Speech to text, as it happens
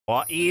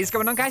What is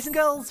going on, guys and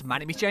girls? My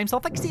name is James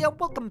ThnxCya.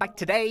 Welcome back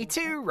today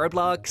to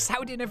Roblox. How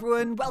are you doing,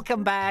 everyone?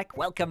 Welcome back.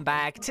 Welcome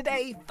back.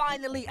 Today,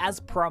 finally, as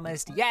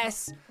promised,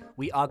 yes,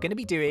 we are going to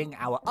be doing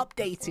our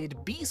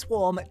updated Bee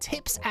Swarm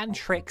tips and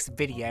tricks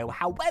video.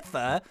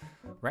 However,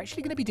 we're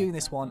actually going to be doing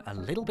this one a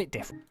little bit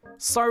different.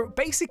 So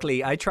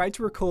basically, I tried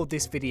to record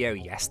this video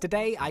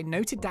yesterday. I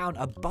noted down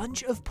a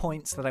bunch of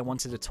points that I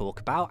wanted to talk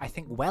about. I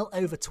think well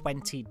over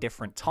 20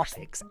 different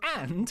topics.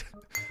 And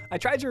I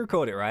tried to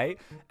record it, right?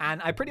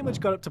 And I pretty much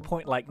got up to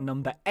point like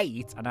number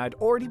 8, and I'd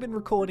already been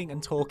recording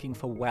and talking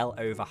for well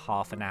over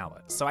half an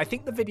hour. So I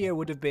think the video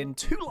would have been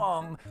too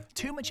long,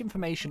 too much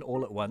information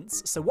all at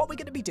once. So what we're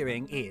going to be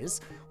doing is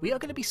we are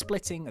going to be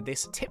splitting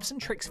this tips and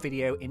tricks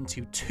video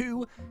into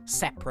 2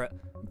 separate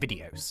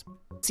videos.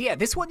 So yeah,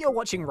 this one you're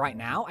watching right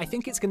now, I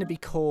think it's going to be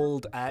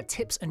called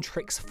Tips and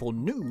Tricks for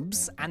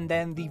Noobs, and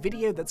then the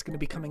video that's going to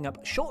be coming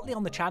up shortly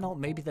on the channel,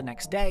 maybe the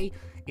next day,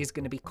 is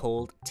going to be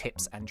called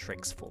Tips and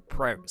Tricks for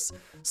Pros.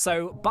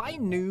 So by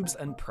noobs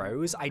and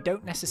pros, I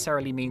don't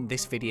necessarily mean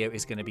this video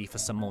is going to be for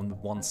someone with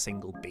one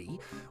single bee.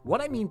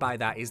 What I mean by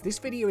that is this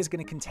video is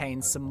going to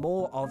contain some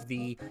more of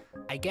the,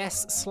 I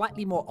guess,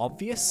 slightly more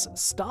obvious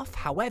stuff.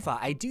 However,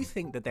 I do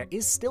think that there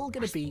is still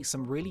going to be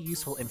some really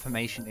useful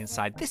information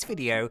inside this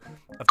video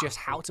of just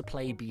how to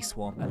play Bee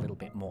Swarm a little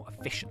bit more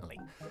efficiently.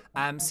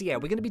 So yeah,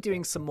 we're going to be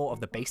doing some more of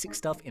the basic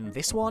stuff in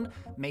this one,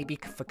 maybe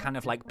for kind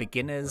of like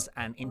beginners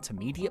and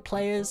intermediate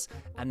players,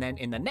 and then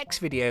in the next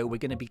video we're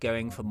going to be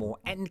going for more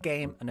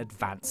endgame and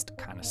advanced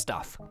kind of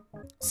stuff.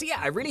 So yeah,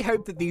 I really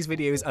hope that these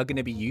videos are going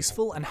to be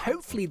useful, and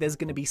hopefully there's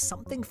going to be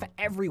something for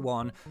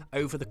everyone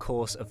over the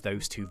course of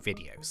those 2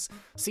 videos.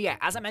 So yeah,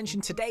 as I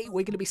mentioned, today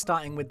we're going to be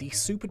starting with the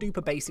super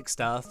duper basic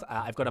stuff.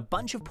 I've got a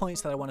bunch of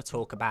points that I want to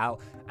talk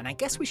about, and I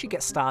guess we should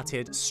get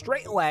started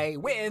straight away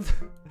with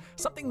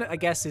something that I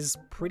guess is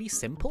pretty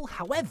simple.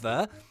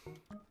 However,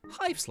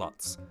 hive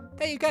slots.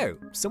 There you go.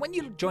 So when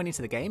you join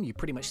into the game, you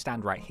pretty much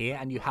stand right here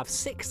and you have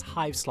 6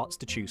 hive slots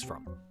to choose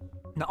from.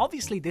 Now,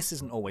 obviously, this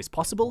isn't always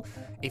possible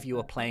if you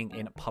are playing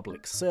in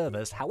public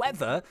servers.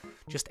 However,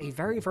 just a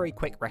very, very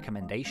quick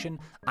recommendation,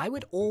 I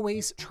would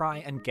always try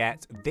and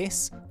get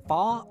this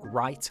far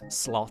right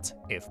slot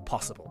if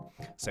possible.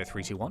 So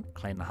 3, 2, 1,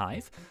 claim the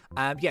hive.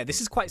 Yeah, this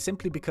is quite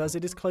simply because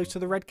it is close to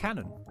the red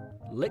cannon.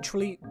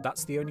 Literally,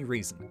 that's the only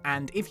reason.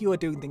 And if you are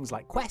doing things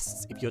like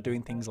quests, if you're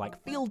doing things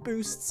like field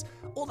boosts,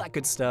 all that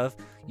good stuff,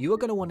 you are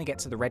going to want to get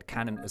to the red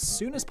cannon as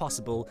soon as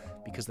possible,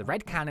 because the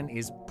red cannon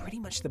is pretty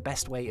much the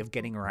best way of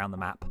getting around the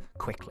map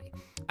quickly.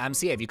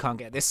 So yeah, if you can't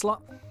get this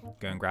slot,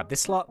 go and grab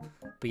this slot.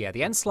 But yeah,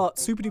 the end slot,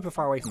 super duper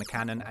far away from the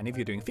cannon, and if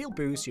you're doing field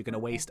boosts, you're going to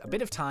waste a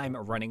bit of time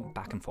running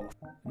back and forth.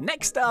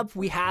 Next up,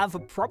 we have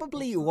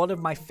probably one of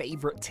my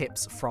favorite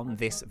tips from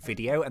this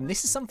video, and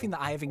this is something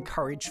that I have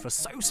encouraged for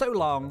so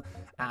long,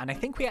 and I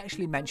think we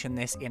actually mentioned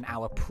this in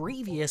our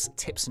previous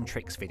tips and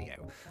tricks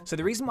video. So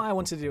the reason why I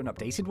wanted to do an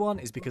updated one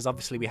is because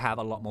obviously we have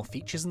a lot more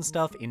features and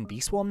stuff in Bee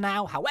Swarm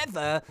now.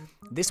 However,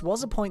 this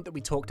was a point that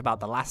we talked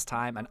about the last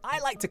time, and I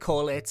like to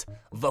call it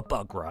the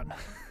bug run.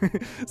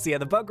 So yeah,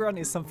 the bug run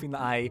is something that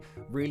I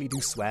really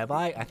do swear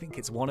by. I think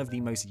it's one of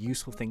the most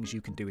useful things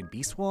you can do in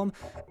Bee Swarm.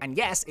 And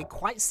yes, it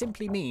quite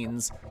simply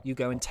means you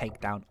go and take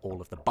down all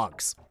of the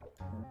bugs.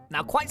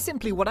 Now, quite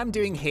simply, what I'm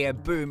doing here,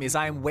 boom, is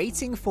I'm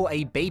waiting for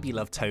a baby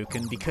love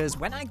token, because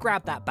when I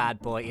grab that bad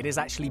boy, it is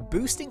actually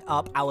boosting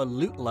up our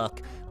loot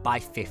luck by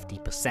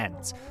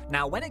 50%.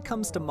 Now, when it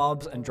comes to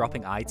mobs and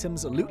dropping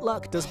items, loot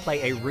luck does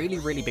play a really,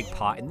 really big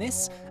part in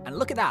this. And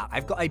look at that,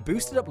 I've got a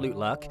boosted up loot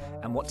luck,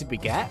 and what did we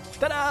get?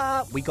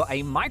 Ta-da! We got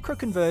a micro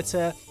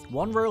converter,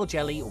 1 royal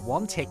jelly,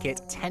 1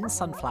 ticket, 10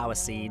 sunflower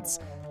seeds,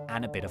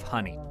 and a bit of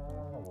honey.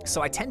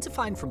 So I tend to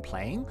find from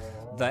playing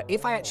that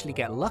if I actually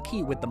get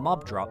lucky with the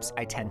mob drops,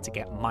 I tend to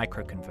get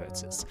micro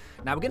converters.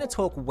 Now, we're going to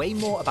talk way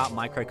more about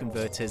micro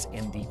converters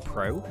in the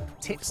pro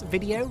tips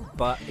video,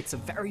 but it's a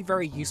very,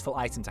 very useful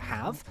item to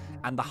have,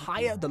 and the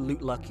higher the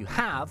loot luck you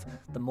have,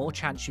 the more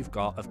chance you've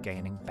got of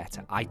gaining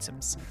better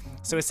items.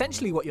 So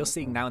essentially what you're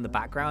seeing now in the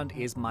background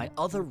is my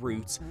other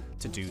route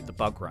to do the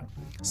bug run.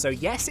 So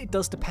yes, it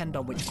does depend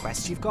on which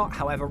quest you've got.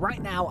 However,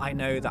 right now I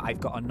know that I've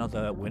got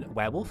another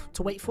werewolf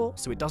to wait for,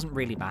 so it doesn't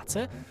really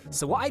matter.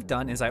 So what I've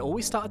done is I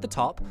always start at the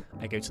top.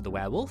 I go to the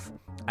werewolf,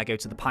 I go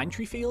to the pine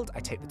tree field, I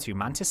take the 2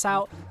 mantis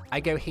out, I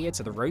go here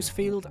to the rose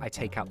field, I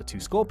take out the 2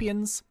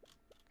 scorpions,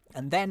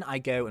 and then I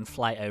go and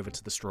fly over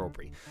to the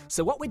strawberry.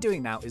 So what we're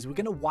doing now is we're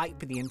going to wipe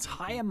the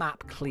entire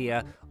map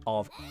clear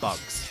of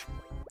bugs.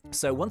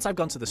 So once I've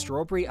gone to the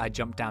strawberry, I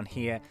jump down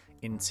here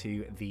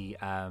into the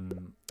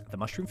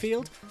mushroom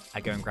field, I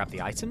go and grab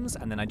the items,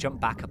 and then I jump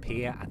back up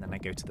here, and then I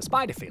go to the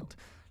spider field.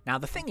 Now,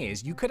 the thing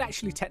is, you could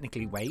actually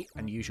technically wait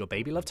and use your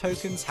baby love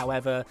tokens.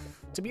 However,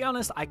 to be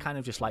honest, I kind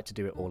of just like to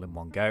do it all in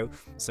one go.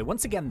 So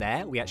once again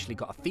there, we actually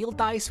got a field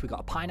dice, we got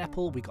a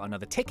pineapple, we got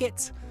another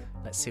ticket.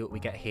 Let's see what we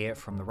get here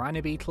from the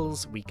rhino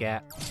beetles. We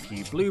get a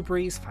few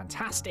blueberries,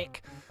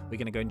 fantastic. We're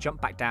going to go and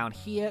jump back down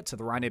here to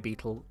the rhino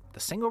beetle the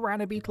single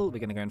rhino beetle. We're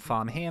going to go and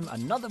farm him.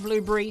 Another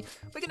blueberry.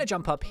 We're going to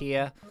jump up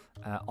here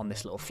on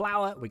this little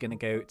flower. We're going to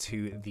go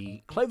to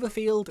the clover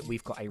field.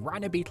 We've got a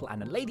rhino beetle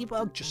and a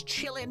ladybug just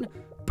chilling.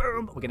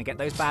 Boom. We're going to get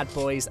those bad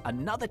boys.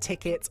 Another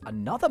ticket,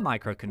 another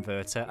micro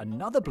converter,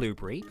 another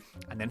blueberry.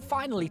 And then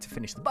finally, to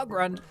finish the bug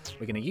run,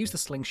 we're going to use the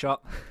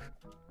slingshot.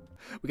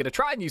 We're going to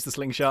try and use the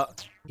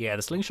slingshot. Yeah,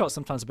 the slingshot's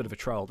sometimes a bit of a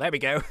troll. There we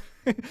go.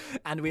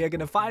 And we are going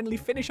to finally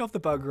finish off the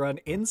bug run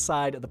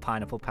inside of the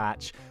pineapple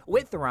patch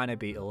with the rhino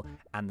beetle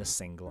and the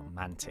single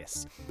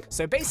mantis.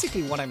 So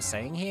basically what I'm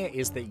saying here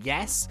is that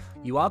yes,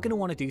 you are going to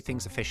want to do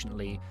things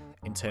efficiently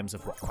in terms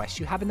of what quests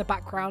you have in the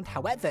background.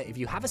 However, if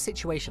you have a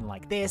situation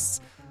like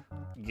this,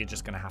 you're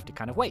just going to have to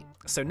kind of wait.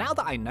 So now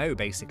that I know,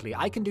 basically,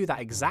 I can do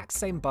that exact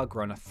same bug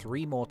run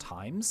 3 more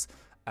times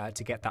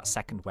to get that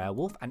second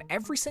werewolf. And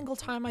every single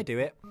time I do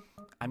it,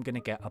 I'm going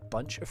to get a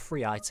bunch of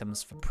free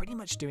items for pretty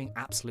much doing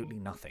absolutely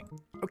nothing.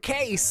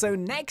 Okay, so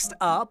next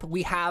up,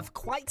 we have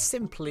quite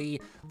simply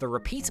the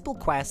repeatable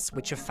quests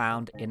which are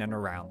found in and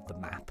around the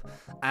map.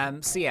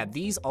 So yeah,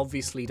 these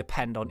obviously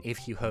depend on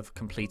if you have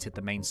completed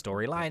the main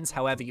storylines.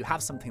 However, you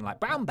have something like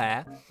Brown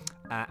Bear,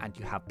 and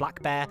you have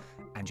Black Bear,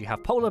 and you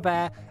have Polar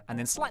Bear, and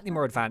then slightly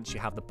more advanced, you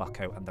have the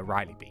Bucko and the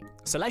Riley Bee.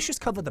 So let's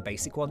just cover the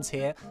basic ones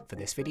here for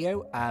this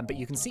video, but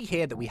you can see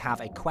here that we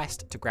have a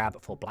quest to grab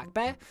for Black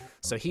Bear.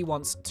 So he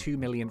wants 2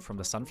 million from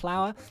the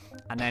sunflower,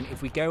 and then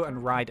if we go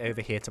and ride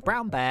over here to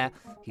Brown Bear,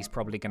 he's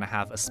probably going to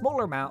have a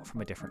smaller amount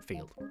from a different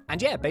field.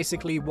 And yeah,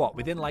 basically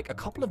within like a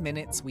couple of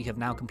minutes, we have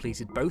now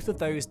completed both of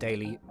those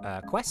daily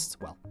quests,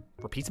 well,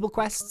 repeatable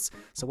quests.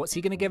 So what's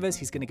he going to give us?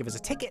 He's going to give us a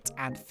ticket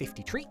and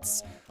 50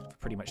 treats for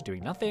pretty much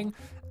doing nothing.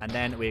 And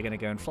then we're going to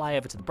go and fly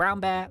over to the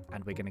Brown Bear,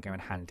 and we're going to go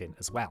and hand in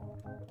as well.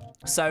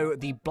 So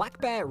the Black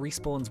Bear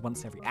respawns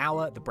once every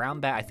hour. The Brown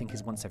Bear, I think,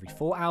 is once every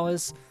 4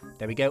 hours.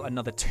 There we go.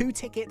 Another 2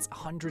 tickets,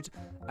 100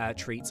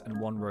 treats, and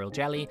 1 royal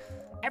jelly.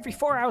 Every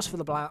 4 hours for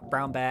the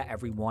Brown Bear,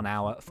 every 1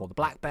 hour for the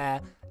Black Bear,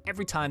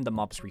 every time the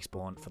mobs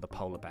respawn for the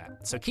Polar Bear.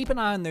 So keep an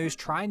eye on those,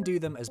 try and do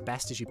them as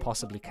best as you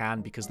possibly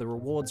can, because the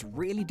rewards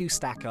really do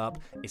stack up.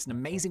 It's an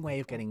amazing way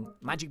of getting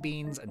magic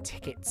beans and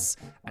tickets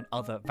and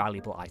other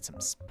valuable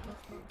items.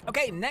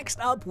 Okay, next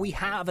up we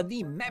have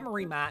the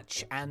memory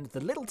match and the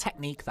little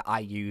technique that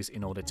I use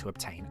in order to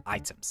obtain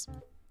items.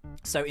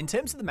 So in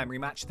terms of the memory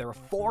match, there are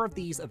 4 of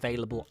these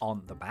available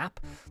on the map.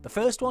 The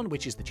first one,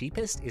 which is the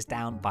cheapest, is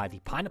down by the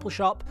pineapple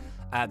shop.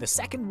 The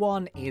second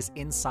one is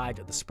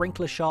inside the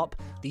sprinkler shop.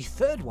 The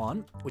third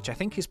one, which I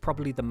think is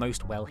probably the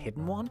most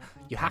well-hidden one,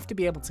 you have to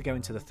be able to go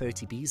into the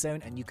 30B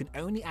zone, and you can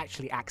only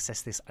actually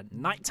access this at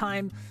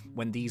nighttime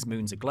when these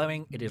moons are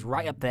glowing. It is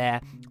right up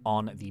there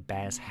on the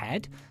bear's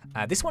head.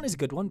 This one is a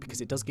good one because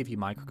it does give you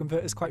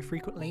microconverters quite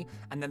frequently.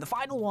 And then the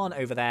final one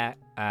over there,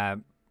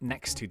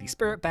 next to the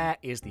Spirit Bear,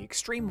 is the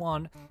extreme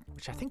one,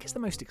 which I think is the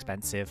most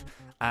expensive.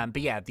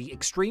 But yeah, the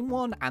extreme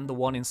one and the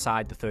one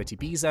inside the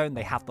 30B zone,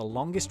 they have the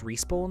longest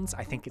respawns.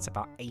 I think it's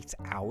about 8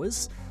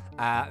 hours.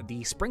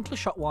 The sprinkler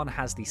shot one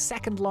has the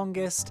second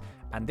longest,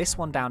 and this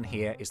one down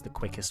here is the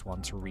quickest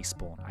one to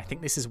respawn. I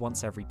think this is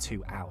once every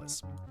 2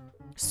 hours.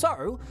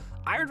 So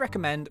I would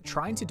recommend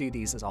trying to do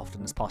these as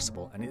often as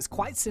possible, and it's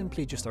quite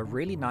simply just a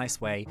really nice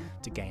way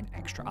to gain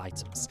extra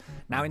items.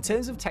 Now, in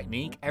terms of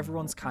technique,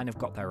 everyone's kind of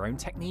got their own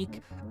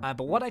technique,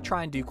 but what I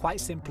try and do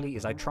quite simply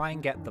is I try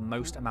and get the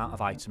most amount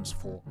of items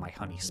for my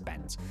honey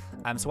spent.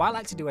 So I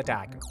like to do a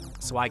dagger.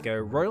 So I go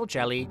royal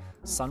jelly,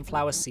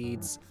 sunflower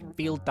seeds,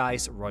 field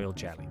dice, royal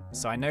jelly.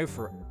 So I know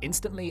for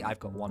instantly I've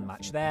got 1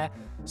 match there.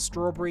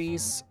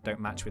 Strawberries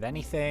don't match with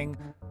anything.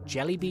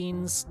 Jelly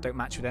beans don't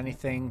match with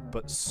anything,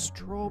 but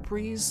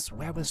strawberries,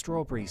 where were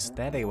strawberries?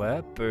 There they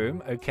were.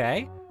 Boom.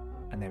 Okay.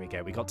 And there we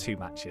go. We got 2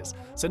 matches.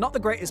 So not the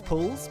greatest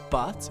pulls,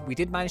 but we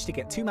did manage to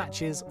get 2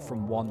 matches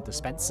from 1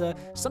 dispenser.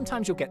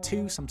 Sometimes you'll get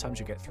 2, sometimes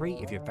you'll get 3.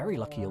 If you're very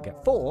lucky, you'll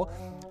get 4.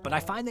 But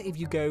I find that if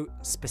you go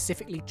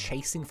specifically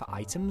chasing for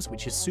items,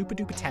 which is super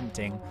duper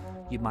tempting,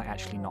 you might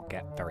actually not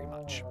get very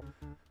much.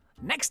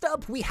 Next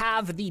up, we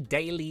have the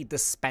daily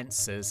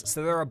dispensers.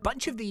 So there are a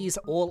bunch of these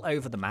all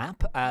over the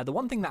map. The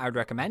one thing that I would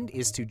recommend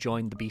is to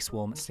join the Bee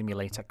Swarm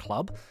Simulator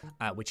Club,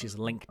 which is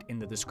linked in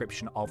the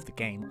description of the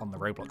game on the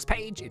Roblox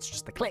page. It's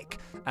just a click,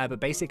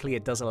 but basically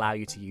it does allow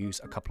you to use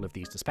a couple of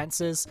these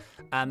dispensers.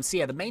 So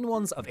yeah, the main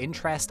ones of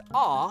interest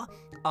are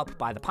up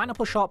by the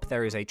pineapple shop.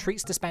 There is a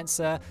treats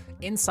dispenser.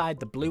 Inside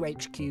the blue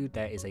HQ,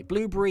 there is a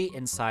blueberry.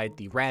 Inside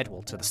the red,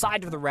 well, to the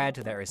side of the red,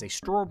 there is a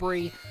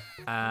strawberry.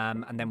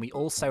 And then we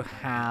also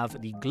have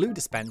the glue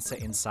dispenser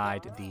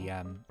inside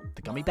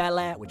the gummy bear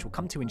lair, which we'll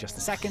come to in just a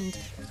second.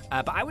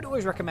 But I would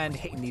always recommend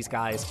hitting these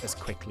guys as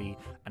quickly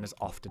and as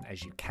often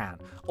as you can.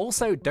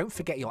 Also, don't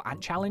forget your ant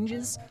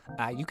challenges.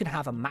 You can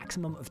have a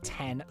maximum of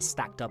 10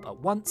 stacked up at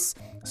once.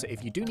 So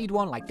if you do need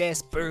one like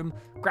this, boom,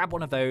 grab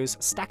one of those,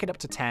 stack it up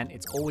to 10.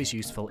 It's always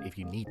useful if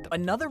you need them.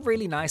 Another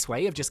really nice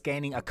way of just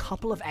gaining a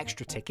couple of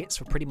extra tickets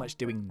for pretty much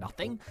doing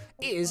nothing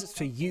is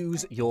to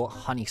use your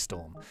honey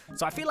storm.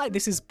 So I feel like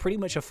this is pretty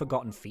much a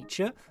forgotten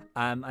feature,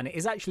 and it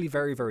is actually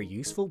very, very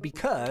useful,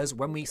 because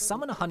when we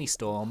summon a honey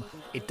storm,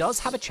 it does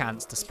have a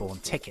chance to spawn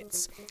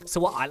tickets. So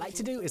what I like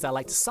to do is I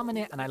like to summon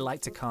it, and I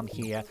like to come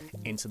here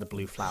into the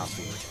blue flower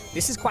field.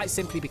 This is quite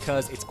simply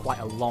because it's quite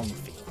a long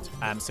field,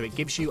 so it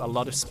gives you a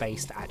lot of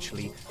space to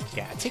actually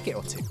get a ticket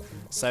or two.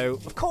 So,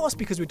 of course,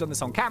 because we've done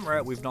this on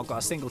camera, we've not got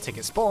a single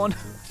ticket spawn,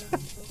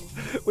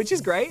 which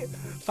is great.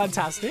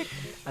 Fantastic.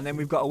 And then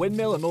we've got a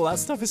windmill and all that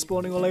stuff is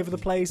spawning all over the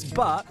place,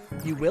 but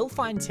you will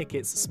find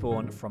tickets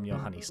spawn from your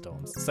honey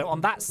storms. So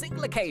on that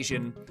single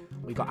occasion,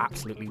 we got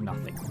absolutely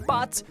nothing.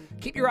 But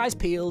keep your eyes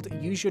peeled,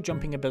 use your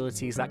jumping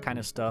abilities, that kind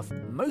of stuff.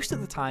 Most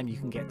of the time, you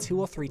can get 2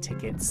 or 3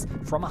 tickets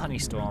from a honey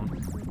storm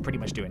for pretty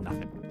much doing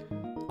nothing.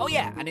 Oh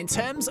yeah, and in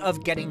terms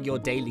of getting your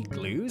daily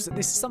glues,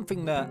 this is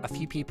something that a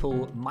few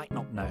people might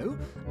not know,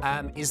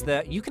 is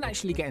that you can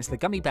actually get into the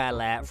gummy bear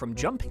lair from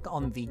jumping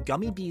on the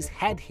gummy bee's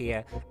head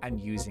here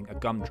and using a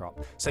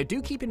gumdrop. So do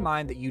keep in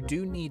mind that you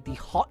do need the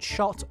hot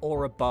shot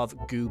or above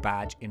goo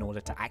badge in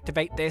order to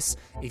activate this.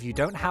 If you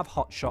don't have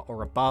hot shot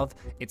or above,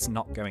 it's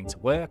not going to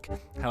work.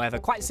 However,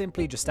 quite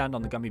simply, just stand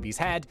on the gummy bee's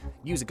head,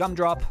 use a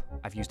gumdrop.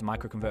 I've used a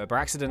microconverter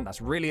by accident, that's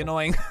really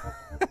annoying.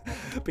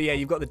 But yeah,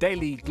 you've got the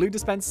daily glue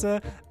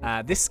dispenser.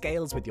 This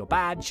scales with your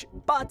badge,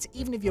 but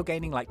even if you're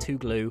gaining like 2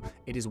 glue,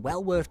 it is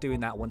well worth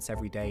doing that once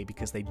every day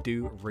because they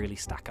do really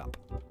stack up.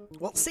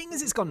 Well, seeing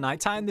as it's gone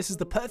nighttime, this is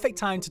the perfect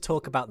time to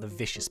talk about the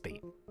vicious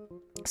bee.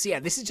 So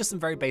yeah, this is just some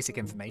very basic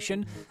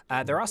information.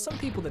 There are some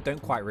people that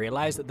don't quite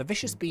realize that the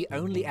vicious bee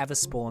only ever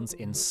spawns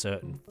in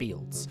certain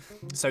fields.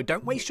 So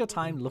don't waste your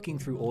time looking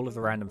through all of the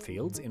random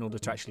fields in order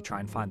to actually try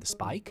and find the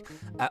spike.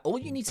 All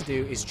you need to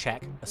do is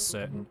check a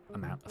certain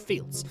amount of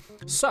fields.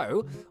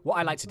 So what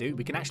I like to do,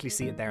 we can actually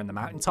see it there in the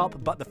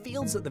mountaintop, but the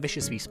fields that the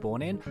vicious bee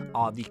spawn in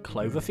are the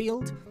clover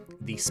field,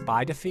 the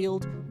spider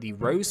field, the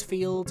rose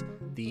field,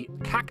 the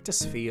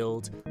cactus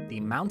field,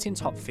 the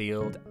mountaintop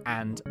field,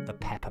 and the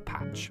pepper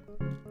patch.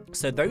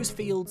 So those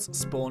fields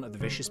spawn at the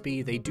vicious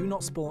bee. They do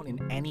not spawn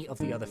in any of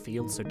the other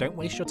fields, so don't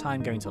waste your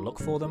time going to look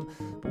for them.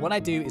 But what I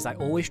do is I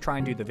always try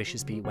and do the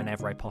vicious bee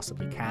whenever I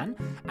possibly can.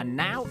 And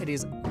now it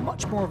is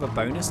much more of a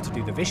bonus to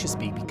do the vicious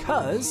bee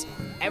because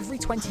every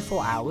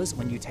 24 hours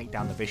when you take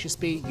down the vicious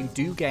bee, you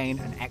do gain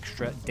an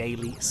extra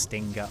daily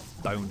stinger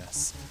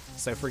bonus.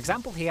 So for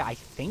example here, I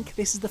think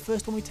this is the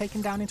first one we've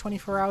taken down in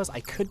 24 hours. I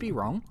could be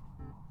wrong.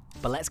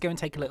 But let's go and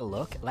take a little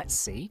look. Let's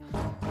see.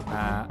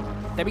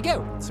 There we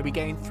go. So we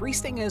gain 3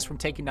 stingers from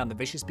taking down the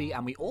vicious bee,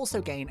 and we also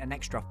gain an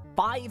extra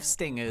 5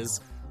 stingers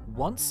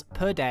once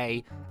per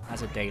day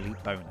as a daily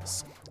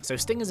bonus. So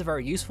stingers are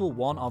very useful.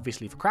 1,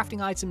 obviously, for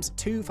crafting items,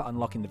 2, for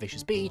unlocking the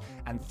vicious bee,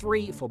 and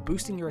 3, for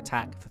boosting your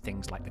attack for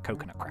things like the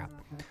coconut crab.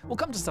 We'll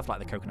come to stuff like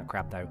the coconut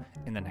crab, though,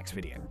 in the next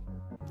video.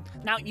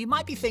 Now, you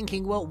might be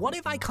thinking, well, what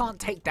if I can't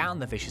take down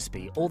the vicious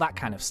bee? All that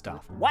kind of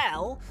stuff.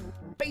 Well,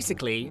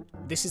 basically,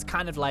 this is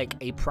kind of like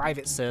a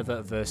private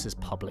server versus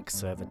public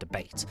server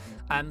debate.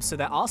 So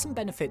there are some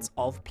benefits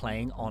of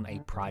playing on a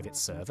private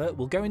server.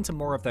 We'll go into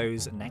more of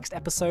those next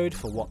episode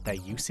for what their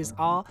uses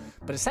are.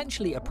 But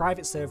essentially, a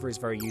private server is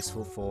very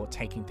useful for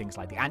taking things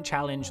like the ant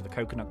challenge, the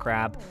coconut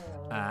crab,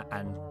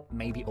 and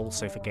maybe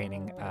also for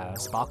gaining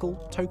sparkle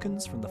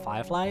tokens from the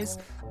fireflies.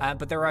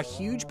 But there are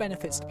huge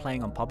benefits to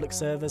playing on public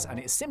servers, and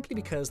it's simply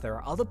because there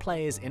are other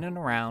players in and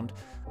around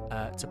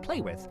to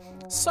play with.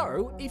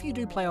 So if you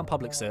do play on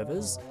public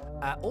servers,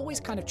 always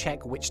kind of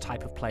check which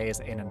type of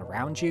players are in and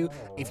around you.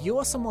 If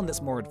you're someone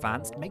that's more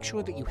advanced, make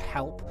sure that you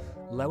help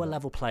lower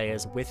level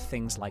players with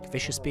things like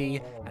Vicious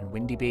Bee and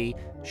Windy Bee,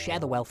 share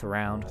the wealth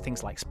around,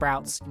 things like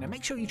sprouts,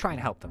 make sure you try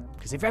and help them,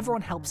 because if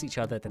everyone helps each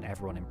other, then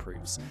everyone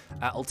improves.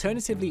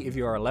 Alternatively, if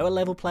you're a lower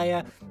level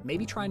player,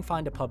 maybe try and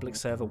find a public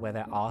server where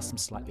there are some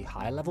slightly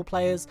higher level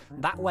players.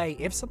 That way,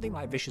 if something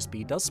like Vicious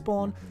Bee does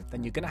spawn,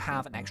 then you're going to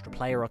have an extra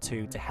player or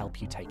 2 to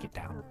help you take it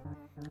down.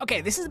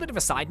 Okay, this is a bit of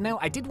a side note.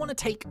 I did want to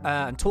take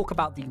and talk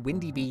about the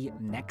Windy Bee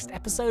next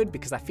episode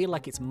because I feel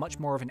like it's much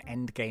more of an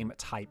end game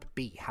type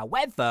bee.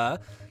 However,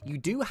 you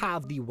do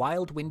have the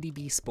wild Windy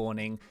Bee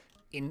spawning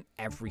in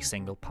every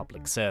single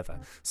public server.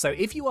 So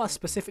if you are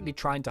specifically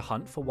trying to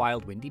hunt for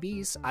wild Windy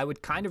Bees, I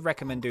would kind of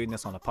recommend doing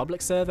this on a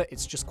public server.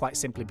 It's just quite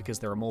simply because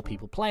there are more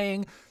people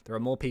playing, there are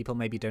more people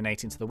maybe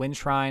donating to the Wind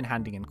Shrine,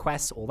 handing in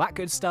quests, all that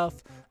good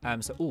stuff.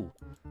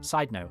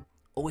 Side note,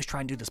 always try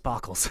and do the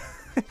sparkles.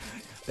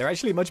 They're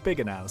actually much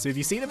bigger now, so if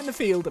you see them in the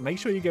field, make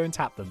sure you go and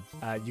tap them.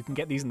 You can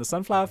get these in the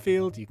sunflower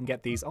field, you can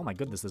get these... Oh my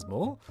goodness, there's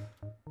more?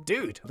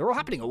 Dude, they're all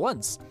happening at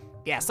once.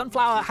 Yeah,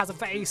 sunflower has a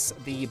face,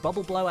 the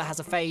bubble blower has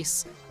a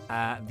face,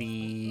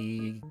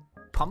 the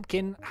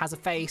pumpkin has a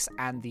face,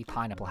 and the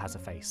pineapple has a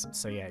face.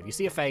 So yeah, if you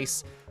see a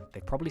face,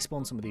 they've probably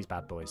spawned some of these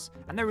bad boys.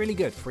 And they're really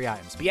good, free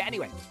items. But yeah,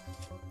 anyway...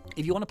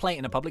 If you want to play it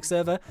in a public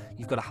server,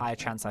 you've got a higher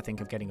chance, I think,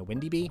 of getting a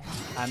Windy Bee.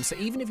 So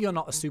even if you're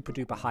not a super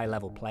duper high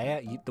level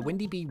player, the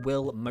Windy Bee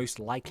will most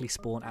likely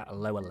spawn at a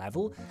lower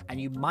level,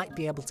 and you might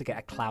be able to get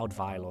a Cloud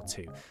Vial or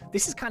 2.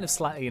 This is kind of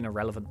slightly an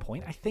irrelevant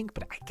point, I think,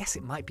 but I guess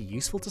it might be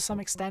useful to some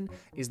extent,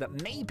 is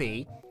that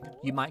maybe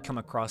you might come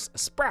across a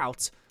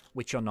Sprout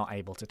which you're not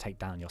able to take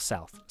down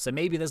yourself. So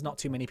maybe there's not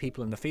too many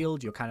people in the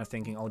field. You're kind of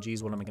thinking, oh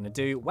geez, what am I going to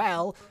do?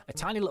 Well, a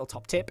tiny little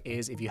top tip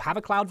is if you have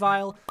a Cloud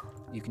Vial,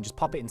 you can just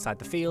pop it inside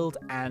the field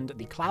and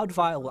the Cloud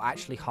Vial will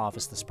actually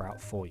harvest the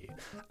sprout for you.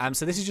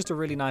 So this is just a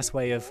really nice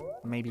way of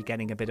maybe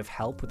getting a bit of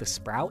help with the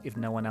sprout if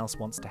no one else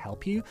wants to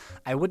help you.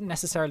 I wouldn't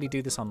necessarily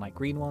do this on like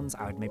green ones.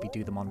 I would maybe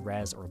do them on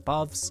rares or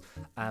aboves.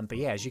 But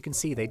yeah, as you can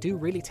see, they do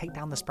really take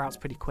down the sprouts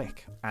pretty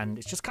quick. And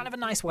it's just kind of a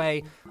nice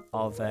way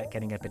of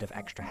getting a bit of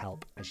extra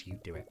help as you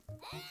do it.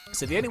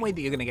 So the only way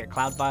that you're going to get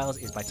Cloud Vials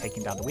is by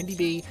taking down the Windy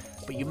Bee,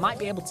 but you might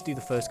be able to do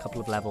the first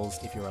couple of levels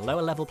if you're a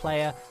lower level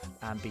player.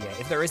 But yeah,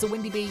 if there is a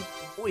Windy Bee,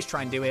 always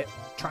try and do it,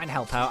 try and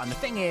help out. And the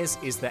thing is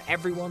that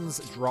everyone's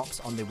drops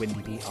on the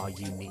Windy Bee are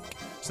unique.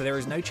 So there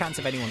is no chance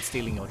of anyone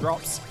stealing your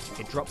drops.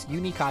 It drops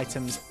unique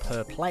items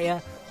per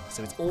player,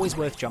 so it's always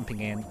worth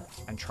jumping in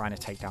and trying to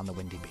take down the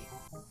Windy Bee.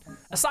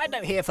 A side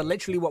note here for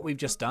literally what we've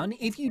just done,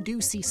 if you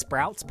do see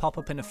sprouts pop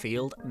up in a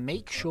field,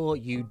 make sure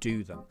you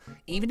do them.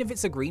 Even if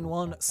it's a green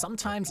one,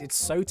 sometimes it's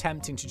so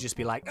tempting to just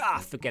be like,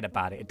 forget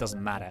about it, it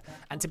doesn't matter.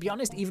 And to be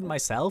honest, even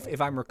myself,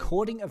 if I'm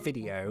recording a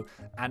video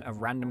and a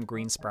random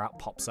green sprout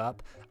pops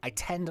up, I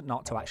tend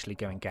not to actually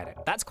go and get it.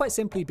 That's quite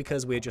simply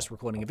because we're just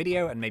recording a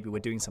video and maybe we're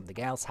doing something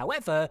else.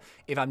 However,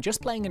 if I'm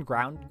just playing and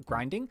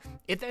grinding,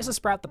 if there's a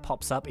sprout that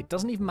pops up, it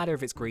doesn't even matter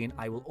if it's green,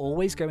 I will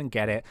always go and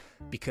get it,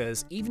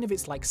 because even if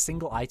it's like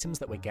single items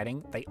that we're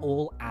getting, they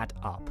all add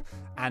up.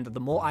 And the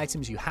more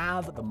items you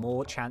have, the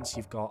more chance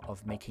you've got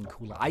of making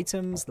cooler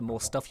items, the more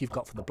stuff you've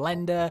got for the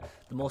blender,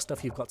 the more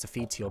stuff you've got to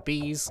feed to your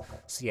bees.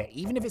 So yeah,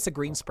 even if it's a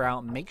green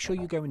sprout, make sure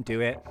you go and do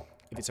it.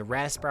 If it's a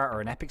rare sprout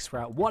or an epic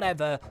sprout,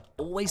 whatever,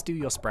 always do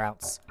your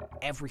sprouts.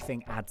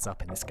 Everything adds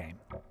up in this game.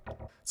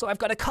 So I've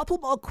got a couple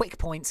more quick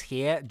points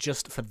here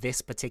just for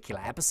this particular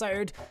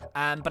episode,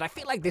 but I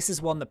feel like this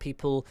is one that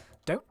people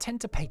don't tend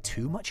to pay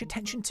too much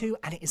attention to,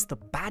 and it is the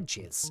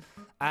badges.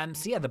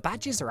 So yeah, the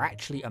badges are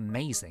actually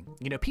amazing.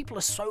 You know, people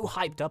are so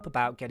hyped up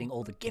about getting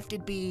all the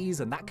gifted bees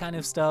and that kind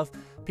of stuff.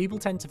 People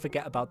tend to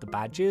forget about the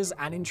badges,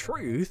 and in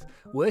truth,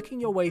 working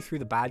your way through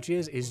the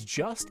badges is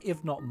just,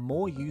 if not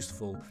more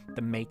useful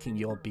than making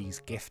your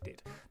bees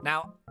gifted.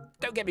 Now,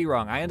 don't get me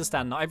wrong, I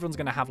understand not everyone's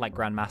going to have like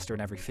Grandmaster in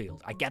every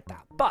field. I get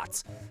that.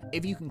 But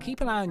if you can keep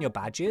an eye on your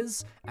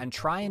badges and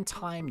try and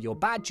time your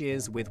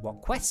badges with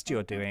what quests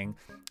you're doing,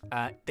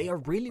 they are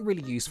really,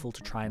 really useful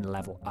to try and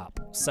level up.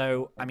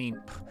 So, I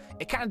mean,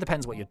 it kind of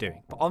depends what you're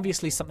doing. But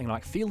obviously something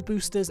like field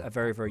boosters are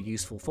very, very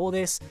useful for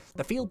this.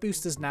 The field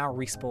boosters now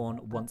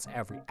respawn once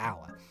every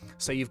hour.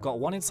 So you've got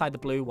one inside the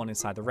blue, one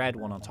inside the red,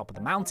 one on top of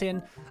the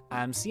mountain.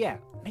 So yeah,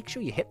 make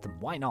sure you hit them.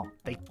 Why not?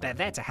 They're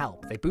there to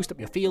help. They boost up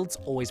your fields,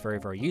 always very,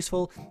 very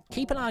useful.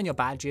 Keep an eye on your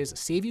badges.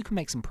 See if you can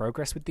make some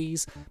progress with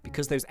these,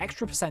 because those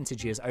extra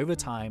percentages over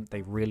time,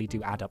 they really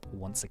do add up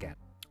once again.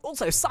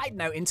 Also, side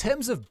note, in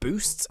terms of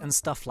boosts and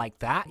stuff like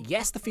that,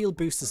 yes, the field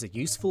boosters are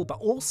useful, but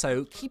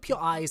also keep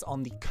your eyes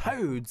on the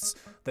codes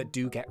that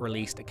do get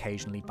released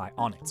occasionally by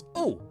Onnit.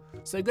 Oh,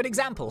 so a good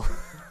example.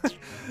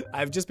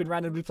 I've just been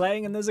randomly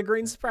playing and there's a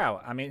green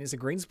sprout. I mean, it's a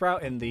green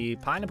sprout in the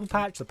pineapple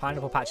patch. The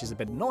pineapple patch is a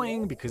bit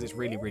annoying because it's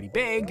really, really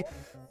big,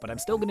 but I'm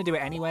still going to do it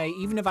anyway.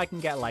 Even if I can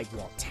get like,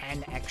 what,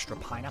 10 extra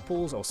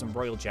pineapples or some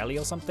royal jelly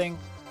or something,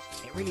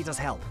 it really does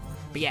help.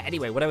 But yeah,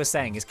 anyway, what I was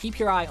saying is keep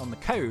your eye on the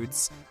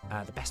codes.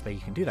 The best way you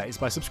can do that is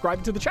by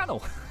subscribing to the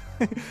channel,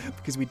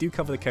 because we do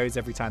cover the codes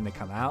every time they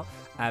come out.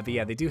 But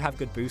yeah, they do have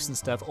good boosts and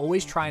stuff.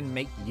 Always try and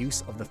make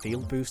use of the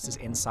field boosters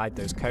inside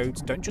those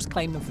codes. Don't just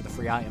claim them for the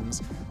free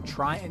items.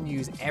 Try and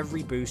use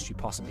every boost you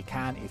possibly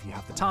can if you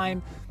have the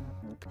time,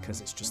 because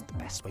it's just the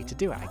best way to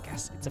do it, I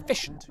guess. It's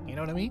efficient, you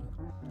know what I mean?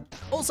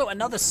 Also,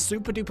 another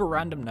super duper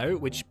random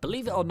note, which,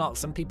 believe it or not,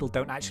 some people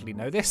don't actually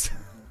know this.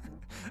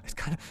 It's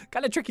kind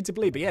of tricky to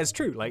believe, but yeah, it's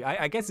true. Like,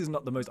 I guess it's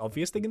not the most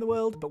obvious thing in the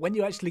world, but when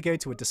you actually go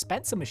to a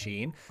dispenser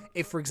machine,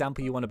 if, for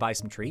example, you want to buy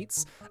some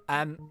treats,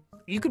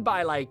 you could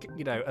buy, like,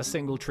 you know, a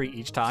single treat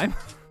each time.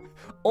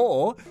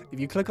 Or if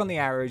you click on the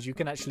arrows, you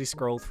can actually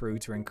scroll through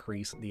to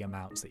increase the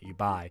amounts that you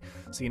buy.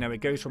 So, you know, it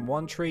goes from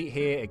 1 treat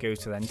here, it goes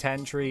to then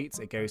 10 treats,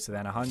 it goes to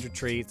then 100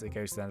 treats, it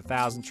goes to then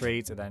 1,000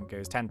 treats, it then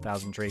goes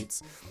 10,000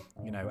 treats,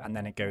 you know, and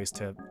then it goes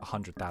to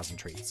 100,000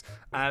 treats.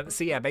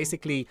 So yeah,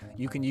 basically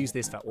you can use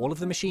this for all of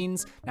the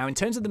machines. Now, in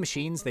terms of the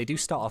machines, they do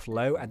start off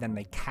low and then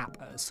they cap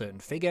at a certain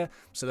figure.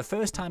 So the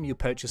first time you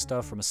purchase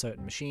stuff from a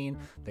certain machine,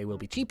 they will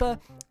be cheaper,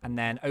 and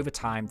then over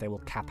time they will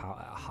cap out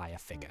at a higher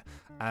figure.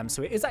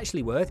 So it is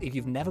actually worth, if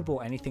you've never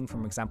bought anything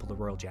from, for example, the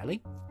royal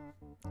jelly,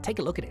 take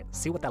a look at it,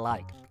 see what they're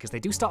like, because they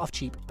do start off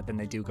cheap, but then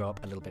they do go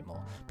up a little bit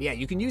more. But yeah,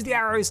 you can use the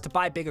arrows to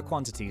buy bigger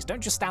quantities.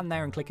 Don't just stand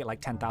there and click it like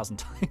 10,000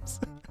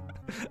 times.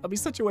 That'll be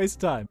such a waste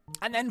of time.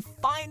 And then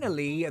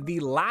finally, the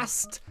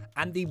last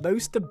and the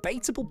most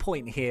debatable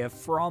point here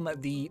from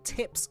the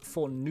tips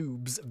for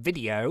noobs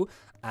video.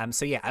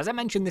 So yeah, as I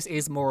mentioned, this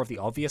is more of the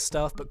obvious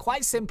stuff, but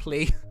quite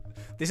simply,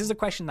 This is a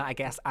question that I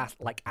guess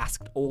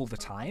asked all the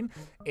time.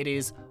 It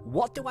is,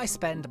 what do I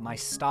spend my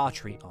star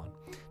tree on?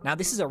 Now,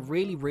 this is a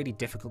really, really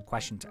difficult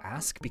question to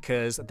ask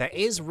because there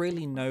is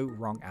really no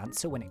wrong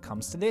answer when it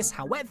comes to this.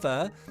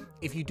 However,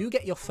 if you do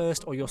get your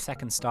first or your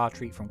second star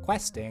treat from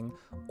questing,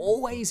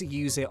 always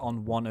use it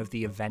on one of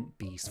the event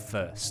bees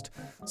first.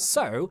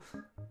 So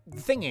the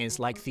thing is,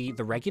 like the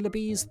regular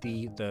bees,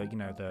 the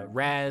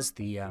rares,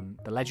 the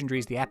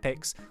legendaries, the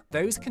epics,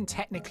 those can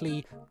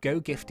technically go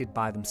gifted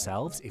by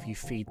themselves if you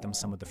feed them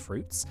some of the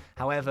fruits.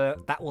 However,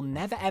 that will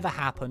never ever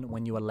happen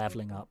when you are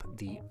leveling up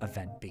the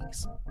event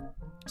bees.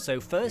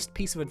 So first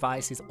piece of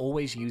advice is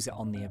always use it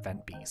on the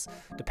event bees,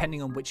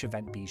 depending on which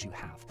event bees you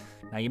have.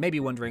 Now you may be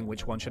wondering,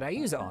 which one should I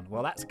use it on?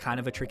 Well, that's kind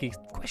of a tricky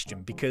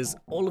question because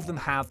all of them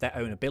have their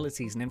own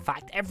abilities, and in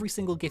fact every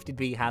single gifted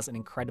bee has an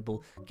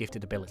incredible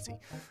gifted ability.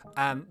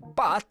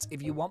 But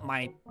if you want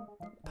my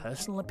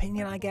personal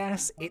opinion, I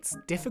guess, it's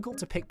difficult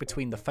to pick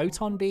between the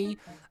photon bee,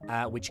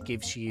 which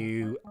gives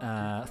you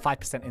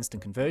 5%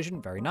 instant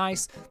conversion, very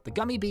nice, the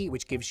gummy bee,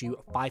 which gives you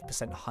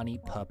 5% honey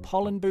per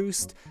pollen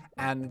boost,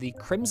 and the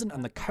crimson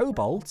and the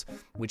cobalt,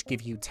 which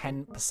give you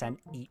 10%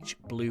 each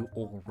blue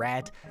or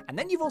red. And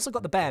then you've also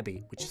got the bear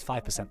bee, which is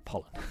 5%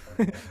 pollen.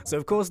 So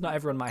of course not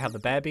everyone might have the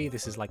bear bee.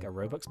 This is like a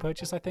Robux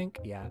purchase, I think.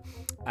 Yeah.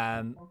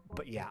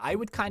 But yeah, I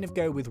would kind of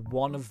go with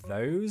one of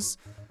those.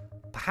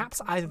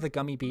 Perhaps either the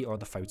gummy bee or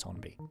the photon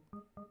bee.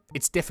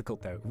 It's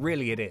difficult though,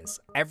 really it is.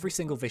 Every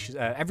single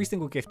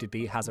gifted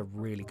bee has a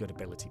really good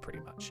ability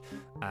pretty much.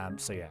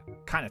 So yeah,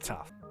 kind of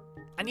tough.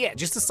 And yeah,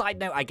 just a side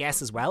note, I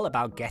guess, as well,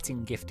 about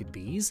getting gifted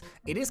bees.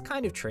 It is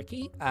kind of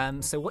tricky.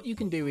 So what you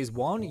can do is,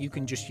 one, you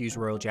can just use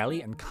royal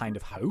jelly and kind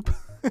of hope.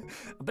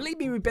 Believe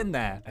me, we've been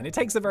there, and it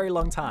takes a very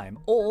long time.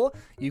 Or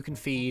you can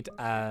feed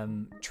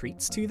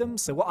treats to them.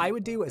 So what I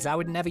would do is I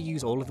would never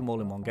use all of them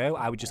all in one go.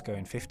 I would just go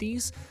in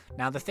 50s.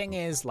 Now, the thing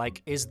is,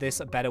 like, is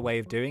this a better way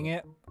of doing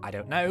it? I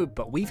don't know,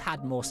 but we've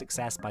had more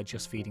success by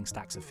just feeding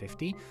stacks of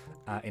 50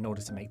 in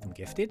order to make them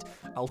gifted.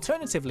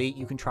 Alternatively,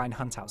 you can try and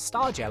hunt out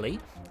star jelly,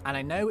 and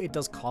I know it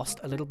does cost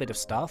a little bit of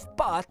stuff,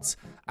 but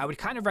I would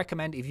kind of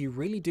recommend, if you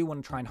really do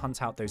want to try and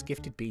hunt out those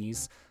gifted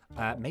bees,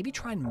 maybe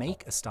try and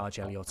make a star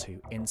jelly or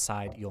two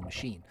inside your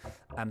machine.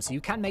 So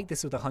you can make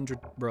this with 100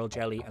 royal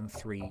jelly and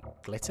 3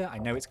 glitter. I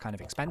know it's kind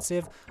of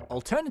expensive.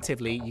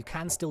 Alternatively, you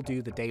can still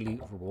do the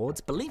daily rewards.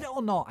 Believe it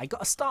or not, I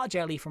got a star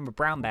jelly from a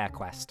brown bear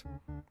quest.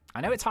 I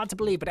know it's hard to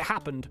believe, but it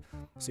happened.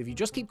 So if you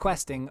just keep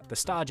questing, the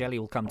star jelly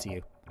will come to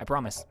you. I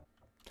promise.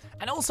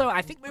 And also,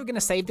 I think we were going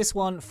to save this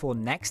one for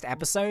next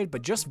episode,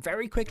 but just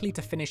very quickly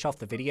to finish off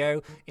the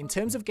video, in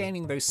terms of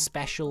gaining those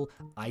special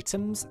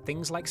items,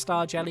 things like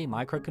star jelly,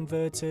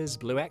 microconverters,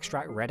 blue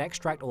extract, red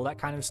extract, all that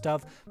kind of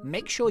stuff,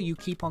 make sure you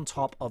keep on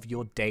top of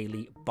your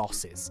daily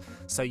bosses.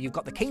 So you've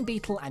got the king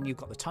beetle and you've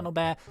got the tunnel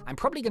bear. I'm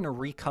probably going to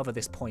recover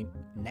this point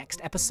next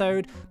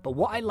episode, but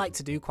what I like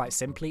to do quite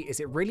simply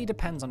is it really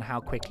depends on how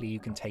quickly you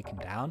can take him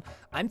down.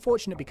 I'm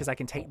fortunate because I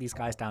can take these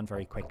guys down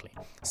very quickly.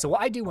 So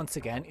what I do once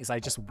again is I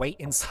just wait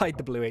inside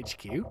the blue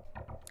HQ.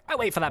 I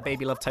wait for that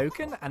baby love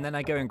token, and then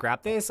I go and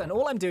grab this, and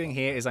all I'm doing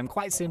here is I'm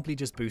quite simply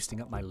just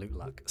boosting up my loot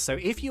luck. So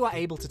if you are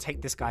able to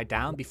take this guy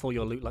down before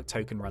your loot luck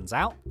token runs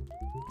out,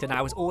 then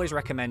I would always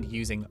recommend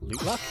using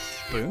loot luck.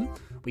 Boom.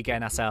 We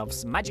get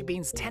ourselves magic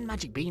beans, 10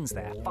 magic beans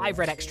there, 5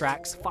 red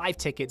extracts, 5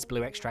 tickets,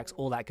 blue extracts,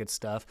 all that good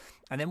stuff.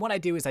 And then what I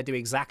do is I do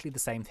exactly the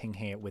same thing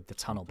here with the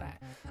tunnel bear.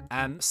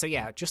 So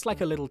yeah, just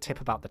like a little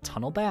tip about the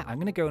tunnel bear, I'm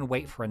going to go and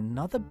wait for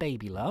another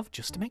baby love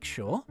just to make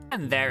sure.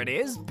 And there it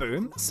is.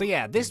 Boom. So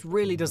yeah, this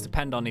really does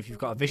depend on if you've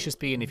got a vicious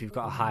bee and if you've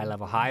got a high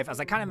level hive. As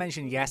I kind of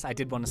mentioned, yes, I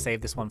did want to save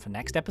this one for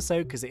next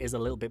episode because it is a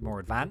little bit more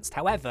advanced.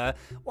 However,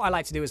 what I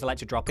like to do is I like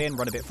to drop in,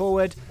 run a bit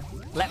forward,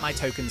 let my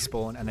tokens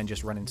spawn, and then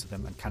just run into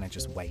them and kind of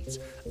just wait.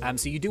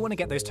 So you do want to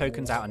get those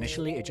tokens out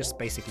initially. It just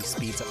basically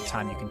speeds up the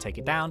time you can take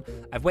it down.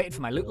 I've waited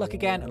for my loot luck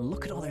again, and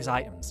look at all those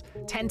items.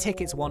 10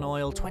 tickets, 1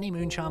 oil, 20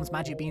 moon charms,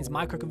 magic beans,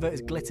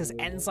 microconverters, glitters,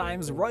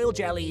 enzymes, royal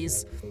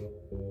jellies,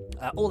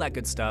 all that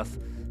good stuff.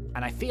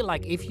 And I feel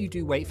like if you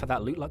do wait for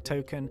that loot luck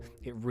token,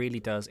 it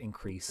really does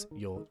increase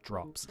your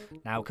drops.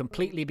 Now,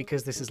 completely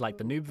because this is like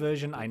the noob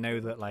version, I know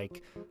that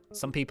like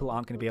some people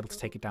aren't going to be able to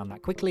take it down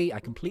that quickly. I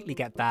completely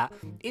get that.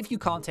 If you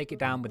can't take it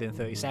down within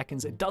 30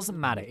 seconds, it doesn't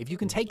matter. If you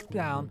can take it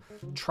down,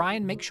 try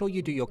and make sure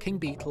you do your king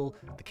beetle.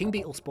 The king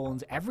beetle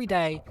spawns every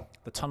day,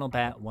 the tunnel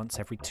bear once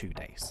every 2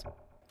 days.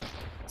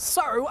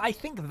 So I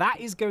think that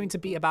is going to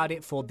be about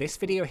it for this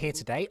video here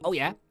today. Oh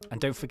yeah, and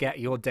don't forget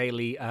your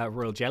daily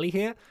royal jelly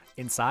here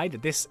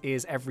inside. This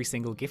is every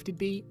single gifted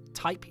bee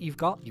type you've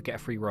got. You get a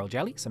free royal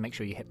jelly, so make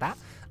sure you hit that.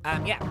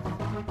 Yeah,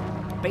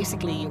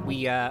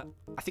 basically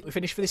I think we're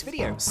finished for this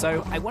video.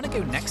 So I want to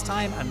go next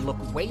time and look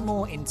way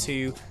more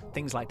into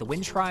things like the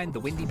wind shrine, the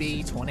windy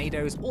bee,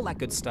 tornadoes, all that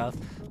good stuff.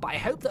 But I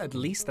hope that at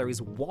least there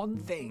is one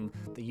thing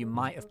that you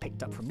might have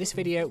picked up from this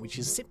video, which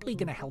is simply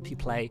going to help you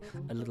play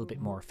a little bit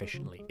more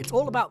efficiently. It's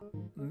all about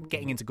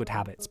getting into good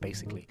habits,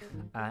 basically.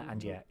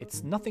 And yeah,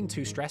 it's nothing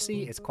too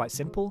stressy. It's quite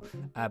simple.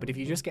 But if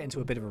you just get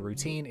into a bit of a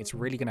routine, it's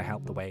really going to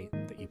help the way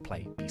that you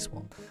play Peace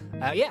Wall.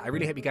 Yeah, I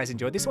really hope you guys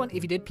enjoyed this one.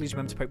 If you did, please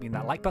remember to poke me in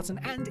that like button.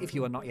 And if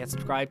you are not yet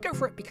subscribed, go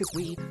for it, because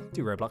we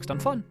do Roblox done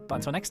fun. But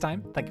until next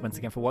time, thank you once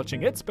again for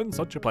watching. It's been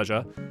such a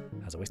pleasure.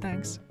 As always,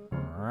 thanks.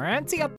 And see ya.